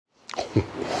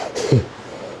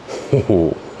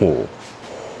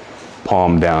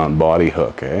Palm down body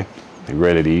hook, eh? You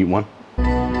ready to eat one?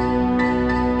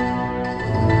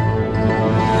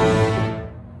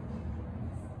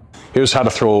 Here's how to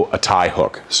throw a tie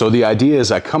hook. So the idea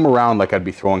is I come around like I'd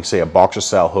be throwing, say, a boxer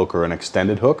style hook or an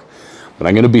extended hook, but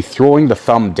I'm gonna be throwing the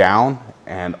thumb down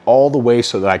and all the way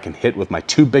so that I can hit with my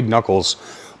two big knuckles,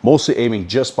 mostly aiming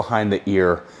just behind the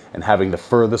ear and having the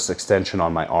furthest extension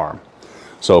on my arm.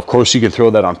 So of course you can throw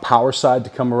that on power side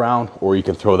to come around, or you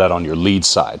can throw that on your lead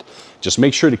side. Just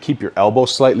make sure to keep your elbow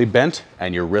slightly bent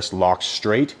and your wrist locked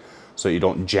straight so you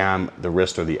don't jam the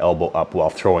wrist or the elbow up while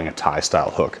throwing a tie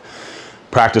style hook.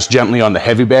 Practice gently on the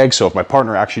heavy bag, so if my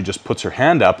partner actually just puts her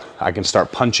hand up, I can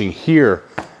start punching here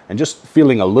and just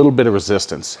feeling a little bit of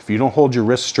resistance. If you don't hold your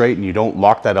wrist straight and you don't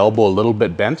lock that elbow a little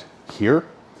bit bent here,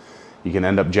 you can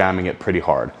end up jamming it pretty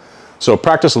hard. So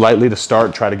practice lightly to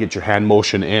start, try to get your hand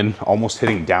motion in, almost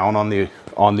hitting down on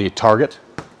the target,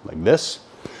 like this.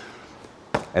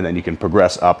 And then you can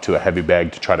progress up to a heavy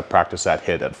bag to try to practice that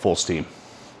hit at full steam.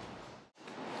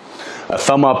 A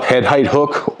thumb up head height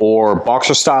hook or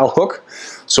boxer style hook.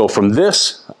 So from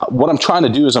this, what I'm trying to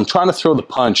do is I'm trying to throw the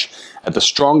punch at the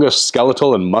strongest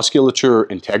skeletal and musculature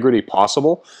integrity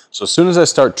possible. So as soon as I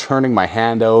start turning my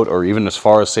hand out, or even as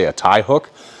far as say a tie hook,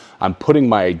 I'm putting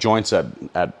my joints at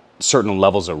certain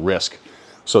levels of risk.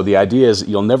 So the idea is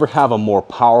you'll never have a more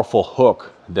powerful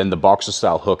hook than the boxer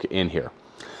style hook in here.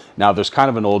 Now there's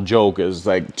kind of an old joke is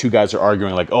like two guys are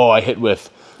arguing like, oh, I hit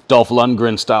with Dolph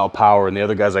Lundgren style power, and the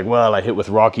other guy's like, well, I hit with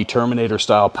Rocky Terminator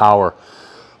style power.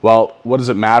 Well, what does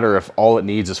it matter if all it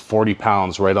needs is 40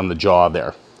 pounds right on the jaw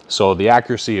there? So the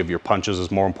accuracy of your punches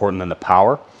is more important than the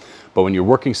power. But when you're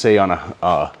working, say, on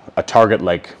a target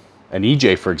like an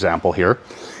EJ, for example, here,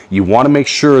 you want to make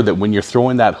sure that when you're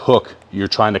throwing that hook, you're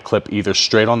trying to clip either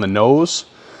straight on the nose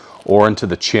or into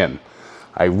the chin.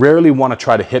 I rarely want to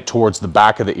try to hit towards the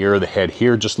back of the ear or the head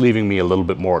here, just leaving me a little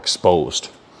bit more exposed.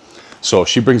 So if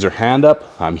she brings her hand up,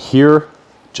 I'm here,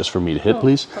 just for me to hit,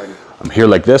 please. Pardon. I'm here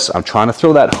like this. I'm trying to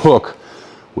throw that hook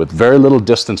with very little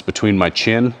distance between my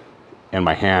chin and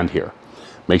my hand here.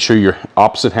 Make sure your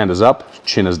opposite hand is up,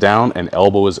 chin is down, and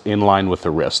elbow is in line with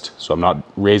the wrist. So I'm not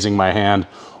raising my hand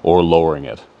or lowering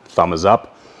it. Thumb is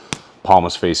up, palm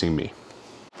is facing me.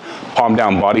 Palm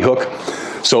down body hook.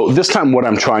 So this time what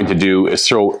I'm trying to do is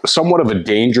throw somewhat of a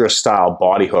dangerous style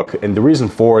body hook. And the reason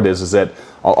for it is that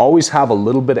I'll always have a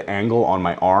little bit of angle on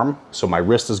my arm. So my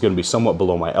wrist is going to be somewhat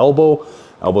below my elbow.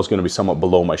 Elbow is going to be somewhat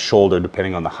below my shoulder,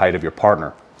 depending on the height of your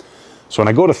partner. So when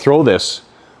I go to throw this,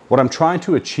 what I'm trying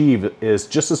to achieve is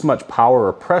just as much power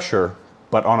or pressure,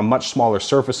 but on a much smaller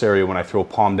surface area when I throw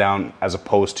palm down as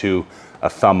opposed to a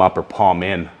thumb up or palm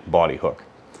in body hook.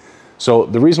 So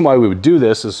the reason why we would do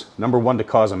this is, number one, to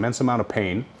cause immense amount of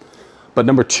pain, but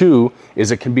number two is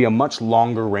it can be a much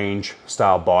longer range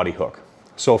style body hook.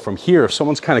 So from here, if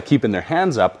someone's kind of keeping their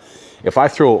hands up, if I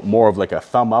throw more of like a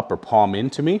thumb up or palm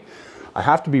into me, I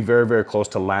have to be very, very close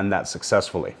to land that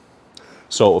successfully.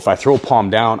 So if I throw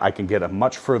palm down, I can get a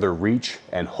much further reach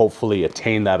and hopefully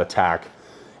attain that attack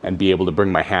and be able to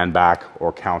bring my hand back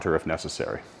or counter if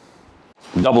necessary.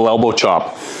 Double elbow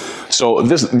chop. So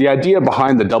the idea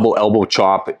behind the double elbow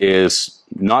chop is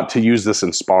not to use this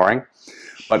in sparring,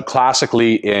 but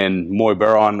classically in Muay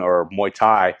Baron or Muay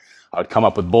Thai, I would come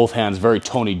up with both hands very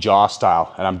Tony Jaw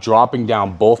style, and I'm dropping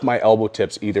down both my elbow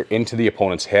tips either into the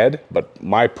opponent's head, but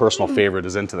my personal favorite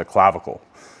is into the clavicle.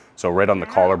 So right on the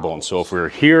collarbone. So if we were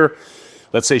here,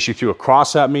 let's say she threw a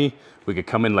cross at me, we could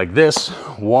come in like this,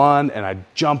 one, and I'd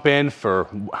jump in for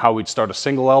how we'd start a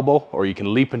single elbow, or you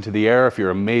can leap into the air if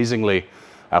you're amazingly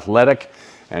athletic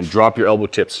and drop your elbow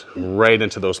tips right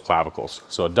into those clavicles.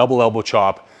 So a double elbow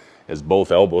chop is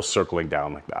both elbows circling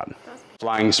down like that.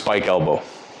 Flying spike elbow.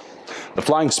 The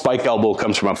flying spike elbow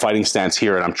comes from a fighting stance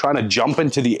here, and I'm trying to jump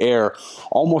into the air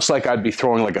almost like I'd be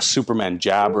throwing like a Superman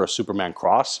jab or a Superman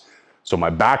cross. So my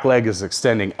back leg is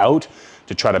extending out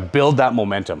to try to build that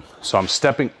momentum. So I'm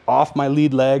stepping off my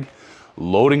lead leg,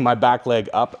 loading my back leg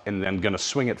up, and then gonna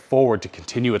swing it forward to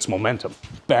continue its momentum.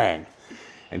 Bang.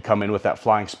 And come in with that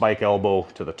flying spike elbow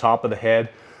to the top of the head.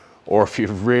 Or if you're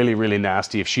really, really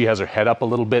nasty, if she has her head up a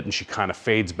little bit and she kind of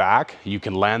fades back, you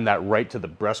can land that right to the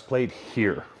breastplate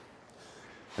here.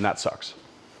 And that sucks.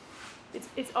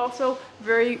 It's also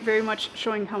very, very much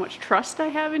showing how much trust I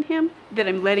have in him that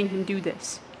I'm letting him do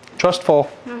this. Trustful.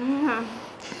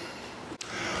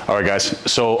 All right, guys.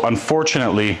 So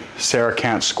unfortunately, Sarah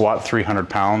can't squat 300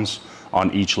 pounds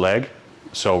on each leg.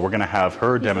 So we're going to have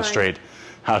her demonstrate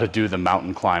how to do the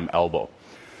mountain climb elbow.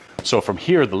 So from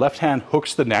here, the left hand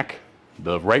hooks the neck.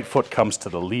 The right foot comes to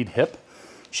the lead hip.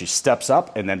 She steps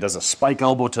up and then does a spike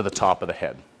elbow to the top of the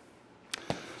head.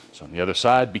 So on the other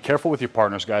side, be careful with your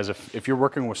partners, guys. If you're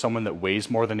working with someone that weighs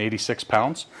more than 86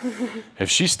 pounds, if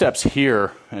she steps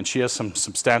here and she has some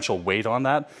substantial weight on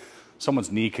that,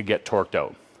 someone's knee could get torqued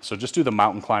out. So just do the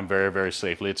mountain climb very, very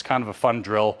safely. It's kind of a fun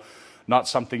drill, not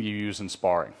something you use in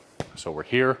sparring. So we're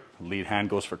here, lead hand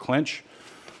goes for clinch,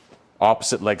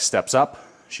 opposite leg steps up,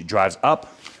 she drives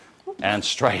up and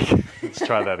strike. Let's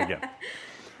try that again.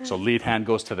 So lead hand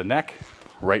goes to the neck,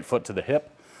 right foot to the hip.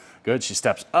 Good, she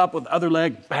steps up with the other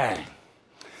leg, bang.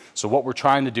 So what we're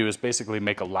trying to do is basically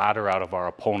make a ladder out of our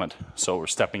opponent. So we're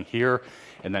stepping here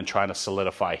and then trying to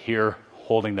solidify here,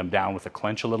 holding them down with a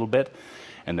clinch a little bit,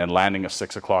 and then landing a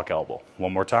 6 o'clock elbow.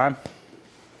 One more time.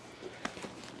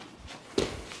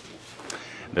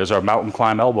 There's our mountain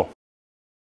climb elbow.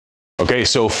 Okay,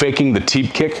 so faking the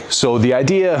teep kick. So the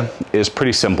idea is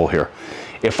pretty simple here.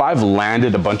 If I've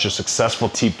landed a bunch of successful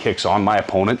teep kicks on my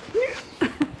opponent,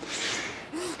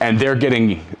 and they're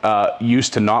getting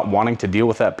used to not wanting to deal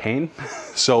with that pain.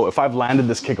 So if I've landed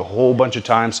this kick a whole bunch of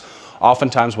times,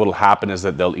 oftentimes what'll happen is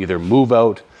that they'll either move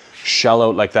out, shell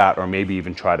out like that, or maybe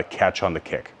even try to catch on the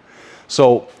kick.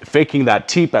 So faking that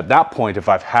teep at that point, if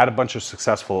I've had a bunch of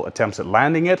successful attempts at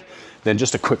landing it, then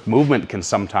just a quick movement can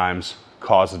sometimes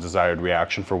cause a desired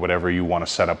reaction for whatever you want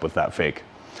to set up with that fake.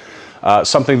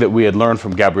 Something that we had learned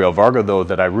from Gabriel Varga, though,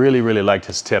 that I really, really liked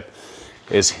his tip,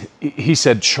 is he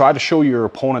said, try to show your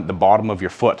opponent the bottom of your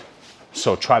foot.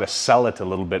 So try to sell it a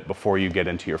little bit before you get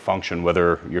into your function,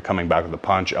 whether you're coming back with a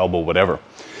punch, elbow, whatever.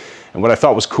 And what I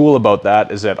thought was cool about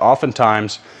that is that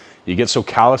oftentimes you get so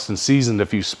calloused and seasoned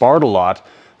if you sparred a lot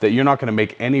that you're not going to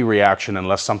make any reaction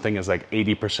unless something is like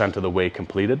 80% of the way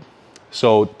completed.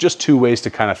 So just two ways to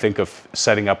kind of think of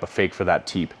setting up a fake for that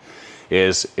teep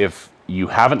is if you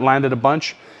haven't landed a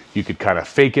bunch, you could kind of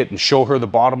fake it and show her the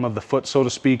bottom of the foot, so to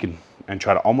speak, and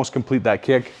try to almost complete that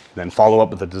kick, then follow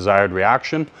up with a desired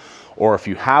reaction. Or if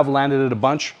you have landed it a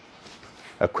bunch,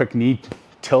 a quick knee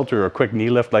tilt or a quick knee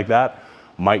lift like that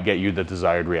might get you the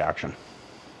desired reaction.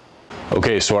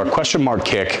 Okay, so our question mark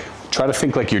kick, try to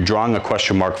think like you're drawing a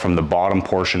question mark from the bottom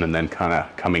portion and then kind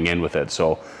of coming in with it.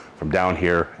 So from down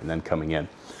here and then coming in.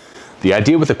 The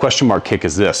idea with the question mark kick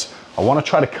is this. I want to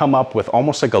try to come up with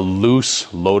almost like a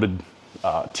loose, loaded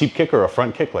teep kick or a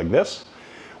front kick like this.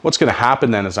 What's going to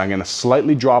happen then is I'm going to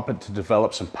slightly drop it to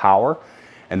develop some power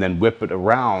and then whip it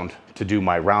around to do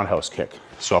my roundhouse kick.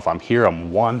 So if I'm here,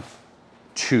 I'm 1,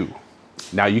 2.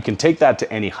 Now you can take that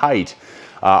to any height.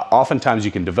 Oftentimes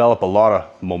you can develop a lot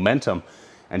of momentum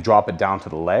and drop it down to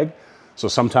the leg. So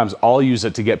sometimes I'll use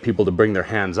it to get people to bring their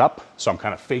hands up. So I'm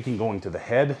kind of faking going to the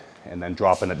head and then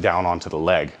dropping it down onto the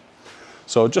leg.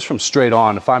 So just from straight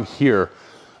on, if I'm here,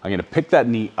 I'm going to pick that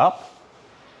knee up,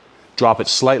 drop it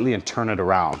slightly and turn it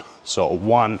around. So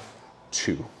 1,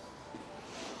 2.